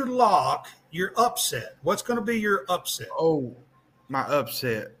 not your lock. Your upset. What's going to be your upset? Oh, my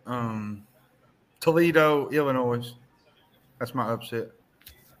upset. Toledo, Illinois. That's my upset.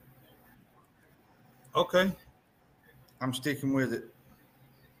 Okay. I'm sticking with it.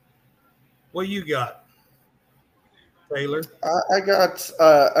 What you got, Taylor? I got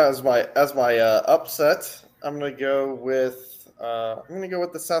as my upset. I'm gonna go with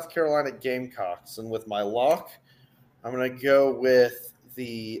the South Carolina Gamecocks, and with my lock, I'm gonna go with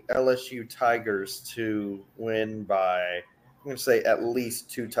the LSU Tigers to win by, I'm gonna say, at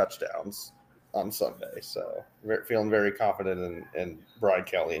least 2 touchdowns on Sunday. So feeling very confident in Brian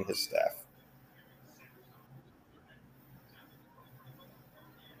Kelly and his staff.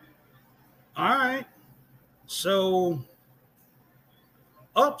 All right. So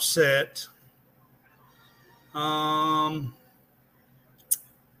upset. I'll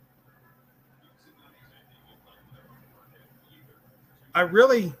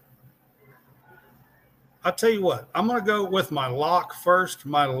tell you what, I'm going to go with my lock first.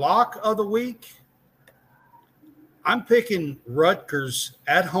 My lock of the week, I'm picking Rutgers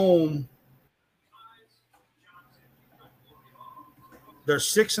at home. They're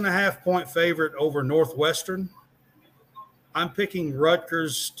 6.5-point favorite over Northwestern. I'm picking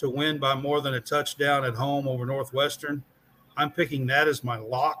Rutgers to win by more than a touchdown at home over Northwestern. I'm picking that as my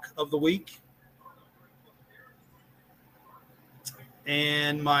lock of the week.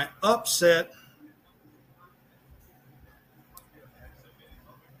 And my upset,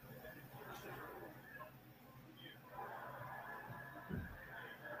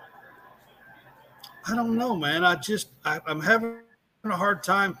 I don't know, man. I'm having a hard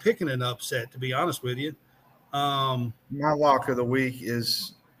time picking an upset, to be honest with you. My lock of the week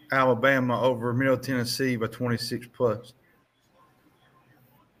is Alabama over Middle Tennessee by 26 plus.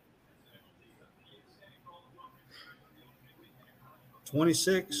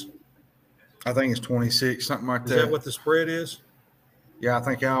 $26. I think it's 26, something like that. Is that what the spread is? Yeah, I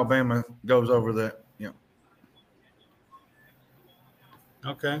think Alabama goes over that. Yeah.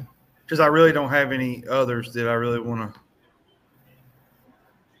 Okay. Because I really don't have any others that I really want to.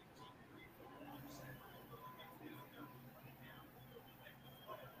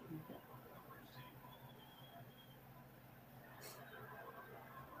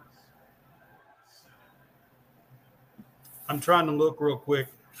 I'm trying to look real quick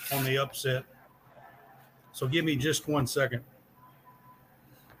on the upset. So give me just 1 second.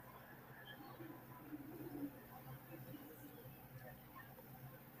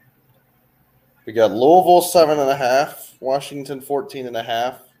 We got Louisville 7.5, Washington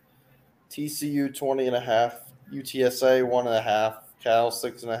 14.5, TCU 20.5, UTSA 1.5, Cal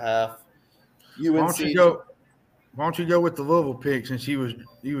 6.5, UNC. Why don't you go with the Louisville pick since you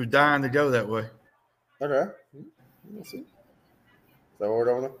was dying to go that way? Okay, we'll see. Is that what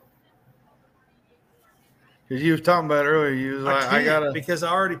we're doing? Because you was talking about it earlier, you was like, I gotta, because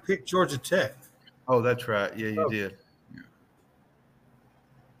I already picked Georgia Tech. Oh, that's right. Yeah, you did. Yeah.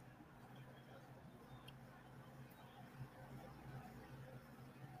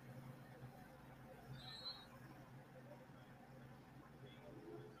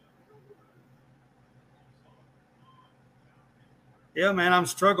 Yeah, man, I'm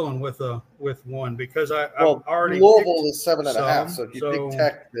struggling with one because I've already Louisville is 7.5. some, So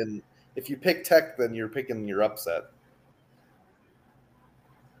if you pick Tech, then you're picking your upset.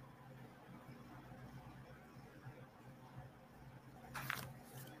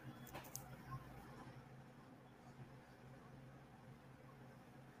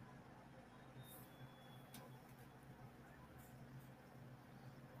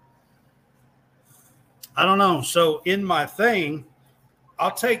 I don't know. So in my thing, I'll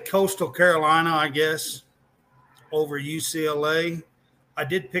take Coastal Carolina, I guess, over UCLA. I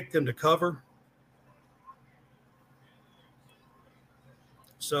did pick them to cover.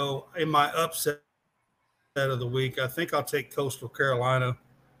 So in my upset of the week, I think I'll take Coastal Carolina.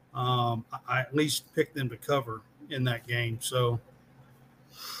 I at least picked them to cover in that game. So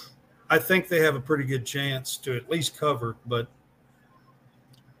I think they have a pretty good chance to at least cover, but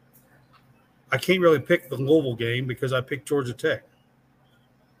I can't really pick the Louisville game because I picked Georgia Tech.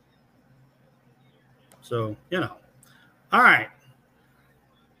 So, All right.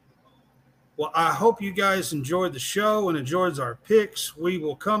 Well, I hope you guys enjoyed the show and enjoyed our picks. We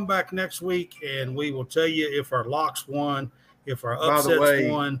will come back next week and we will tell you if our locks won, if our upsets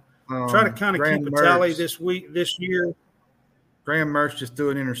won. Try to kind of keep a tally this year. Graham Mertz just threw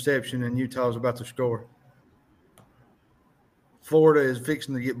an interception and Utah's about to score. Florida is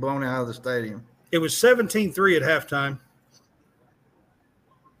fixing to get blown out of the stadium. It was 17-3 at halftime.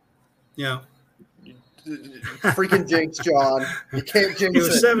 Yeah. Freaking jinx, John. You can't jinx it. It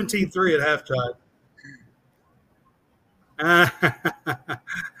was 17-3 at halftime.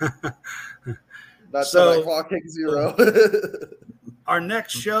 That's so, clock kick 0. Our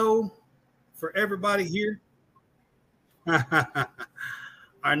next show for everybody here.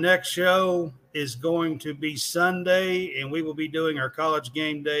 Our next show is going to be Sunday, and we will be doing our college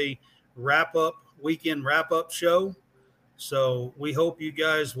game day weekend wrap-up show. So we hope you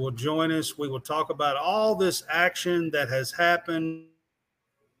guys will join us. We will talk about all this action that has happened,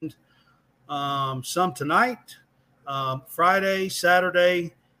 some tonight, Friday,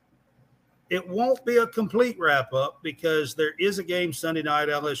 Saturday. It won't be a complete wrap-up because there is a game Sunday night,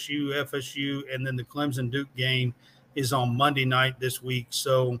 LSU, FSU, and then the Clemson-Duke game is on Monday night this week.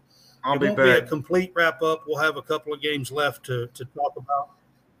 So it won't be a complete wrap-up. We'll have a couple of games left to talk about.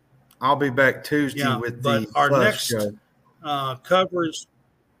 I'll be back Tuesday with the our next show. Coverage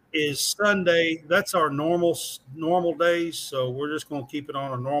is Sunday. That's our normal days, so we're just going to keep it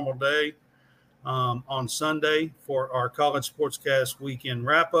on a normal day on Sunday for our College SportsCast weekend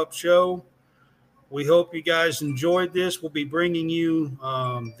wrap-up show. We hope you guys enjoyed this. We'll be bringing you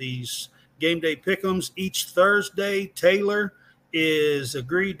these game day pick'ems each Thursday. Taylor is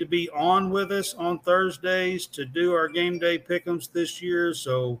agreed to be on with us on Thursdays to do our game day pick'ems this year,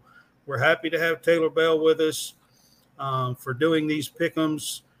 so we're happy to have Taylor Bell with us. for doing these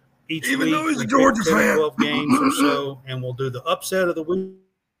pick'ems each Even week. though he's a We pick Georgia 10 or fan. 12 games or so, and we'll do the upset of the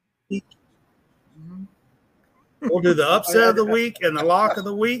week. We'll do the upset of the week and the lock of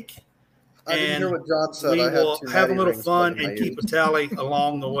the week. I didn't hear And what John said. we I will two have a Natty little rings fun stuck in my and keep a ears. tally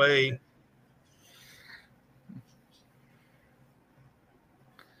along the way.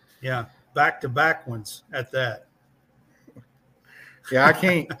 Yeah, back-to-back ones at that. Yeah, I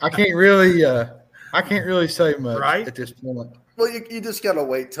can't really say much Right? at this point. Well, you just gotta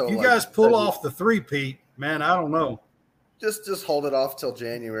wait till If you like, guys pull off the three-peat, man, I don't know. just hold it off till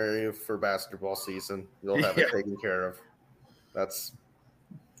January for basketball season. You'll have it taken care of. That's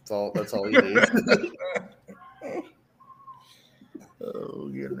all you need. Oh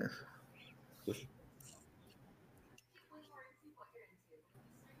goodness.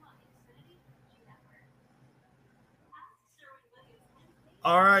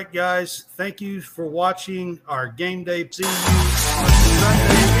 All right, guys. Thank you for watching our game day. See you on Sunday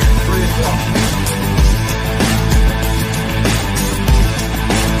at 3 o'clock.